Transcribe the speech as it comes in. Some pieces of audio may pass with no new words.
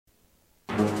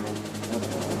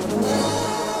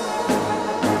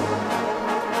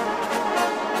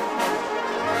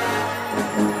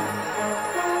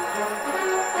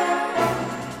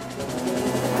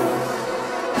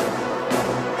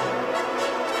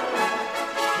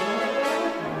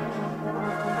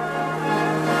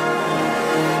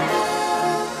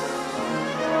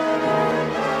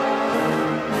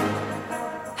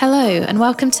and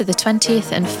welcome to the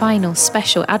 20th and final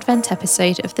special Advent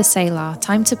episode of the Selah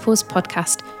Time to Pause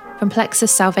podcast from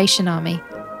Plexus Salvation Army,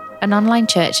 an online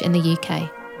church in the UK.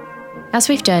 As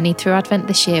we've journeyed through Advent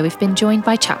this year, we've been joined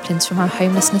by chaplains from our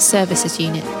Homelessness Services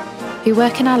unit, who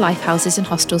work in our lifehouses and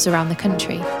hostels around the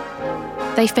country.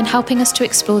 They've been helping us to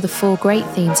explore the four great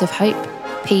themes of hope,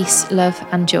 peace, love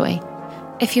and joy.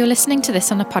 If you're listening to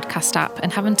this on a podcast app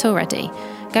and haven't already,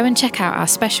 go and check out our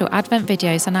special Advent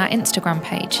videos on our Instagram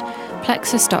page,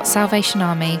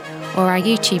 plexus.salvationarmy, or our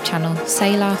YouTube channel,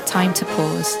 Selah Time to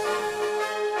Pause.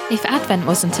 If Advent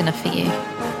wasn't enough for you,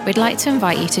 we'd like to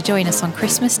invite you to join us on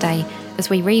Christmas Day as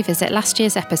we revisit last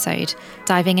year's episode,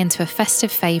 diving into a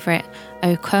festive favourite,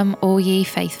 O Come All Ye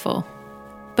Faithful.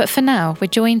 But for now, we're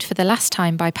joined for the last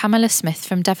time by Pamela Smith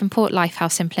from Devonport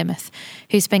Lifehouse in Plymouth,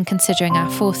 who's been considering our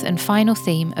fourth and final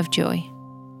theme of joy.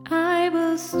 I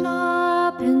will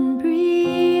stop and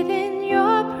breathe in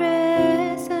your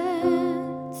presence.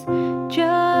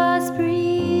 Just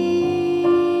breathe.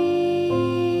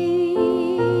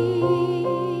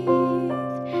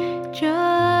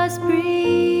 Just breathe.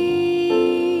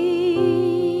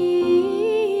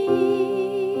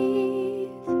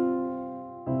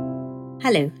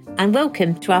 Hello, and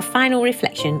welcome to our final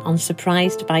reflection on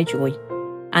Surprised by Joy.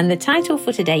 And the title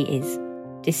for today is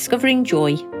Discovering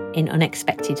Joy in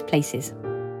Unexpected Places.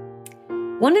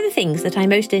 One of the things that I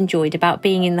most enjoyed about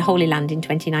being in the Holy Land in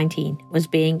 2019 was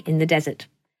being in the desert.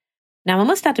 Now, I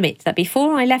must admit that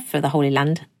before I left for the Holy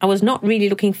Land, I was not really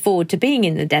looking forward to being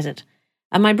in the desert,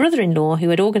 and my brother-in-law, who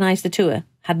had organised the tour,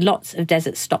 had lots of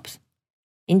desert stops.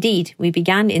 Indeed, we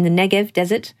began in the Negev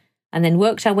desert and then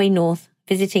worked our way north,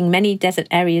 visiting many desert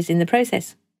areas in the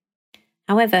process.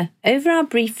 However, over our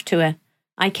brief tour,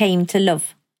 I came to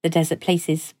love the desert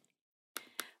places.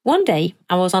 One day,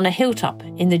 I was on a hilltop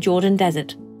in the Jordan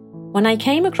desert when I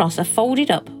came across a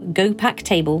folded-up Go-Pack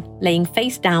table laying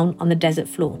face down on the desert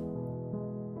floor.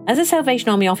 As a Salvation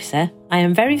Army officer, I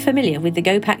am very familiar with the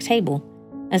Go-Pack table,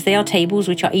 as they are tables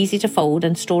which are easy to fold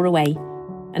and store away,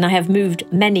 and I have moved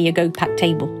many a Go-Pack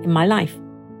table in my life.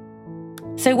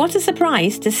 So what a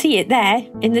surprise to see it there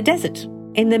in the desert,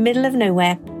 in the middle of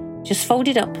nowhere, just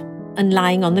folded up and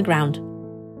lying on the ground.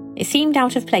 It seemed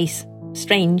out of place,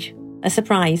 strange, a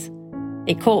surprise.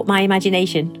 It caught my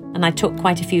imagination and I took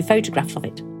quite a few photographs of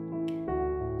it.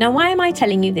 Now, why am I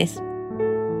telling you this?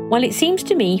 Well, it seems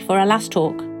to me for our last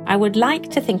talk, I would like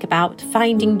to think about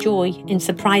finding joy in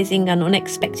surprising and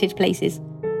unexpected places.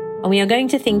 And we are going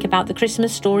to think about the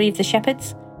Christmas story of the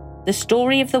shepherds, the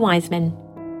story of the wise men,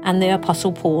 and the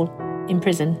Apostle Paul in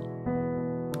prison.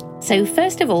 So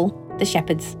first of all, the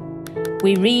shepherds.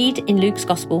 We read in Luke's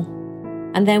Gospel,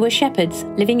 and there were shepherds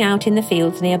living out in the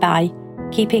fields nearby,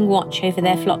 keeping watch over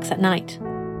their flocks at night.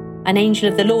 An angel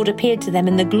of the Lord appeared to them,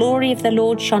 and the glory of the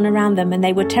Lord shone around them, and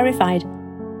they were terrified.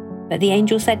 But the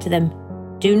angel said to them,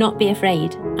 "Do not be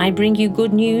afraid. I bring you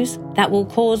good news that will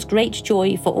cause great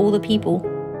joy for all the people.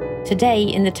 Today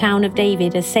in the town of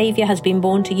David a Saviour has been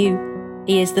born to you.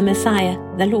 He is the Messiah,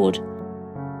 the Lord.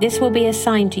 This will be a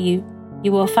sign to you.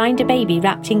 You will find a baby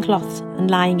wrapped in cloths and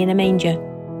lying in a manger."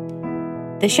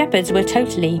 The shepherds were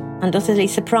totally and utterly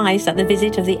surprised at the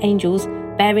visit of the angels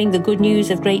bearing the good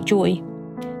news of great joy.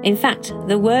 In fact,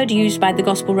 the word used by the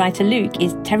Gospel writer Luke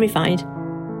is terrified.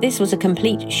 This was a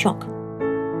complete shock.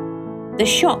 The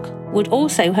shock would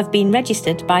also have been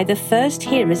registered by the first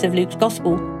hearers of Luke's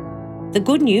Gospel. The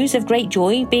good news of great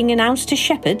joy being announced to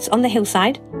shepherds on the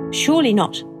hillside? Surely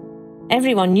not.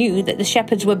 Everyone knew that the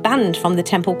shepherds were banned from the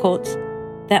temple courts,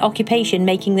 their occupation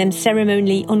making them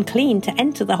ceremonially unclean to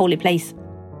enter the holy place.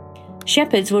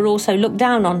 Shepherds were also looked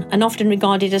down on and often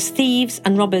regarded as thieves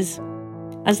and robbers.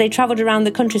 As they travelled around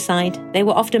the countryside, they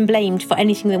were often blamed for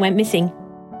anything that went missing.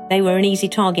 They were an easy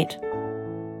target.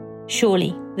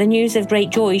 Surely, the news of great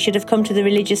joy should have come to the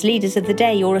religious leaders of the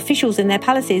day or officials in their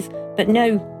palaces, but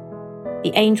no.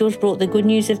 The angels brought the good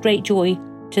news of great joy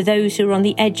to those who were on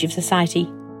the edge of society,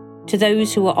 to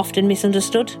those who were often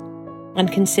misunderstood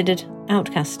and considered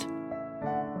outcast.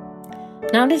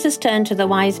 Now let us turn to the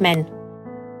wise men.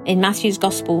 In Matthew's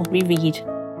Gospel we read,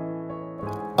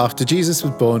 After Jesus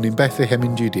was born in Bethlehem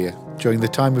in Judea, during the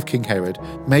time of King Herod,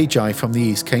 Magi from the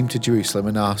east came to Jerusalem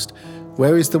and asked,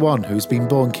 "Where is the one who has been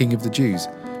born King of the Jews?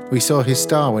 We saw his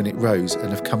star when it rose and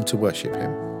have come to worship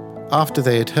him." After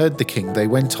they had heard the king, they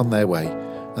went on their way,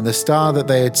 and the star that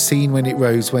they had seen when it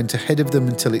rose went ahead of them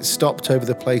until it stopped over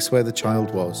the place where the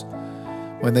child was.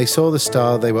 When they saw the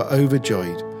star, they were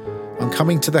overjoyed. On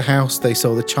coming to the house, they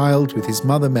saw the child with his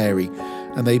mother Mary,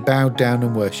 and they bowed down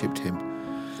and worshipped him.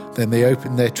 Then they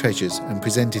opened their treasures and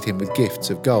presented him with gifts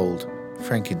of gold,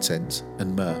 frankincense,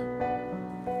 and myrrh.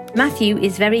 Matthew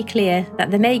is very clear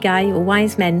that the Magi, or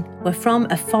wise men, were from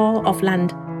a far-off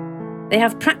land. They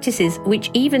have practices which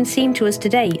even seem to us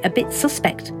today a bit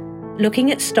suspect,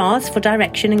 looking at stars for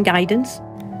direction and guidance.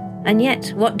 And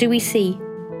yet, what do we see?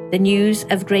 The news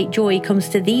of great joy comes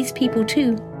to these people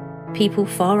too, people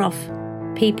far off,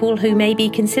 people who may be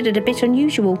considered a bit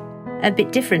unusual, a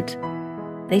bit different.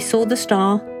 They saw the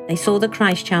star, they saw the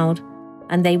Christ child,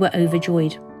 and they were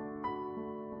overjoyed.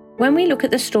 When we look at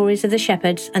the stories of the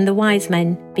shepherds and the wise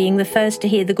men being the first to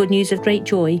hear the good news of great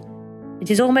joy,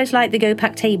 it is almost like the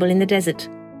go-pack table in the desert.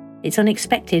 It's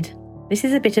unexpected. This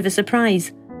is a bit of a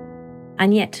surprise.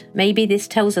 And yet, maybe this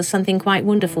tells us something quite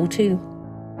wonderful too.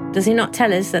 Does it not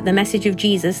tell us that the message of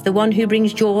Jesus, the one who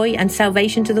brings joy and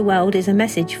salvation to the world, is a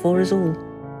message for us all?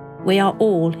 We are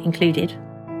all included.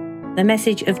 The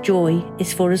message of joy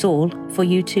is for us all, for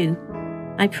you too.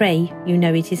 I pray you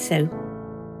know it is so.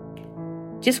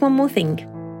 Just one more thing.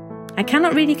 I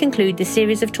cannot really conclude this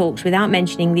series of talks without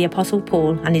mentioning the Apostle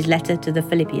Paul and his letter to the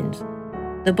Philippians.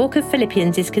 The book of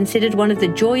Philippians is considered one of the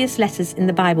joyous letters in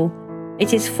the Bible.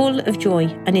 It is full of joy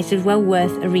and it is well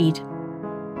worth a read.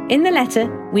 In the letter,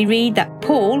 we read that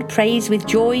Paul prays with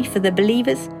joy for the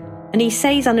believers, and he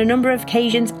says on a number of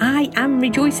occasions, "I am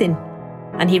rejoicing."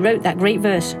 And he wrote that great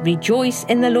verse, "Rejoice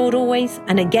in the Lord always,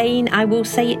 and again I will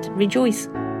say it, rejoice."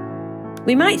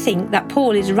 We might think that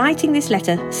Paul is writing this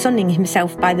letter sunning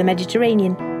himself by the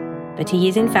Mediterranean, but he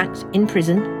is in fact in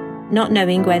prison, not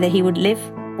knowing whether he would live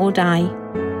or die.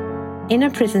 In a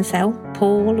prison cell,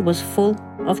 Paul was full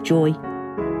of joy.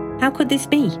 How could this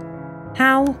be?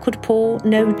 How could Paul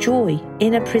know joy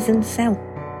in a prison cell?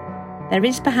 There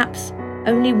is perhaps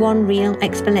only one real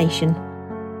explanation.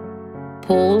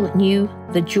 Paul knew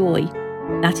the joy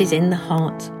that is in the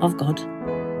heart of God.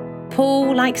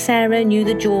 Paul, like Sarah, knew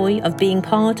the joy of being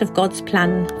part of God's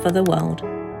plan for the world.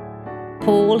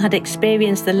 Paul had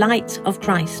experienced the light of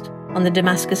Christ on the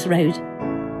Damascus Road.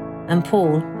 And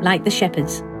Paul, like the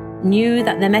shepherds, knew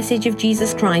that the message of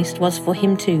Jesus Christ was for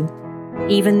him too,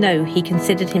 even though he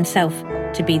considered himself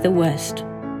to be the worst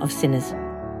of sinners.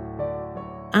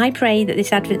 I pray that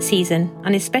this Advent season,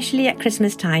 and especially at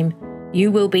Christmas time,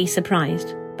 you will be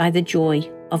surprised by the joy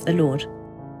of the Lord.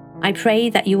 I pray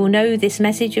that you will know this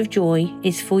message of joy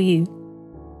is for you,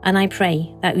 and I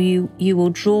pray that you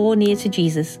will draw near to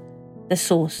Jesus, the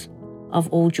source of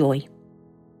all joy.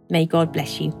 May God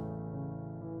bless you.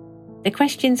 The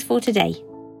questions for today.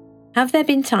 Have there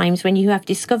been times when you have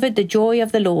discovered the joy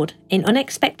of the Lord in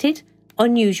unexpected,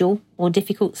 unusual, or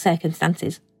difficult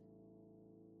circumstances?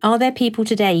 Are there people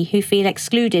today who feel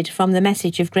excluded from the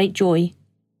message of great joy?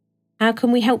 How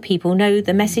can we help people know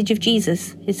the message of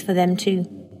Jesus is for them too?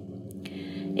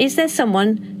 Is there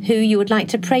someone who you would like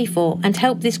to pray for and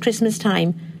help this Christmas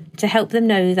time to help them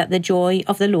know that the joy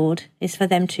of the Lord is for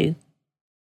them too?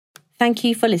 Thank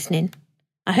you for listening.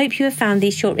 I hope you have found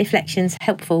these short reflections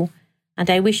helpful, and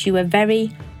I wish you a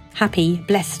very happy,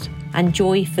 blessed and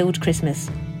joy-filled Christmas.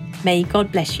 May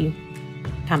God bless you.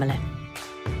 Pamela.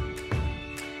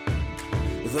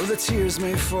 Though the tears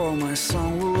may fall, my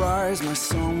song will rise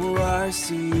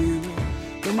to you.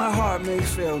 Though my heart may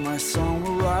fail, my song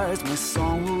will rise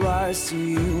to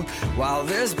you. While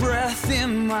there's breath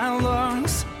in my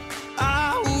lungs,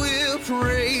 I will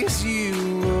praise you,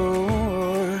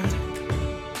 Lord.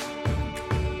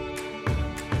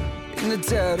 In the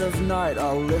dead of night,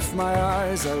 I'll lift my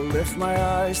eyes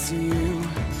to you.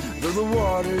 Though the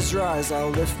waters rise, I'll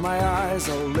lift my eyes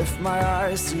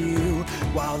to you.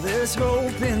 While there's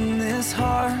hope in this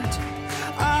heart,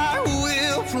 I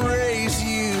will praise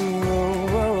you,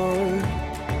 Lord.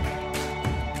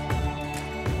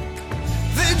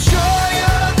 The joy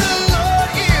of the Lord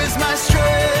is my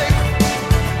strength.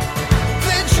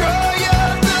 The joy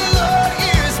of the Lord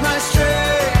is my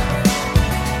strength.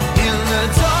 In the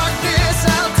darkness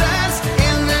I'll dance,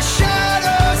 in the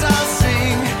shadows I'll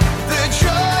sing. The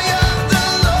joy of the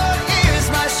Lord is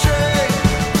my strength.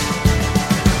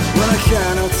 When I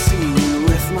cannot see you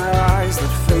with my eyes,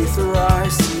 let faith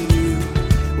arise to you.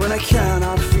 When I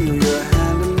cannot feel your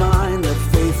hand in mine, let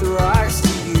faith arise to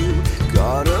you.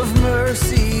 God of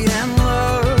mercy and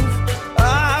love,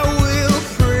 I will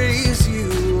praise you,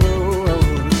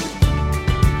 Lord.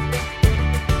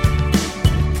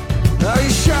 Now you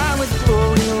shine with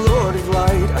glory, Lord of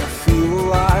light. I feel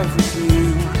alive with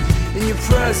you. In your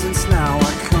presence now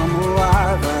I come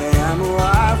alive. I am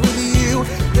alive with you.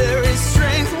 There is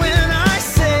strength when I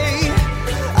say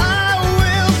I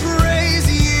will praise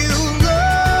you,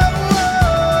 Lord.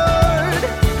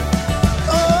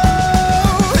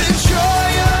 Oh, the joy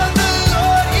of the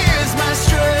Lord is my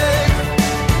strength.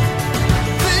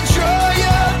 The joy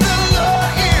of the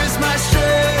Lord is my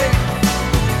strength.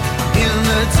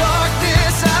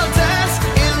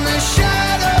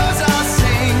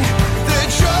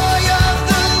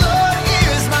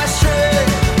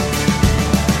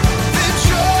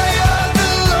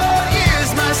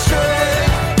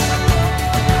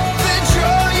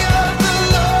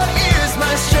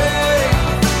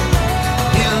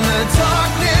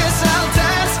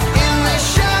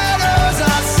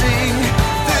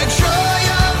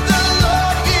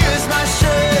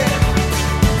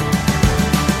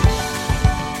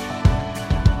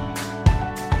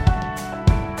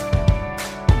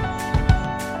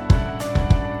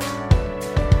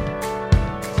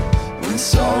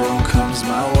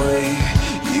 my way.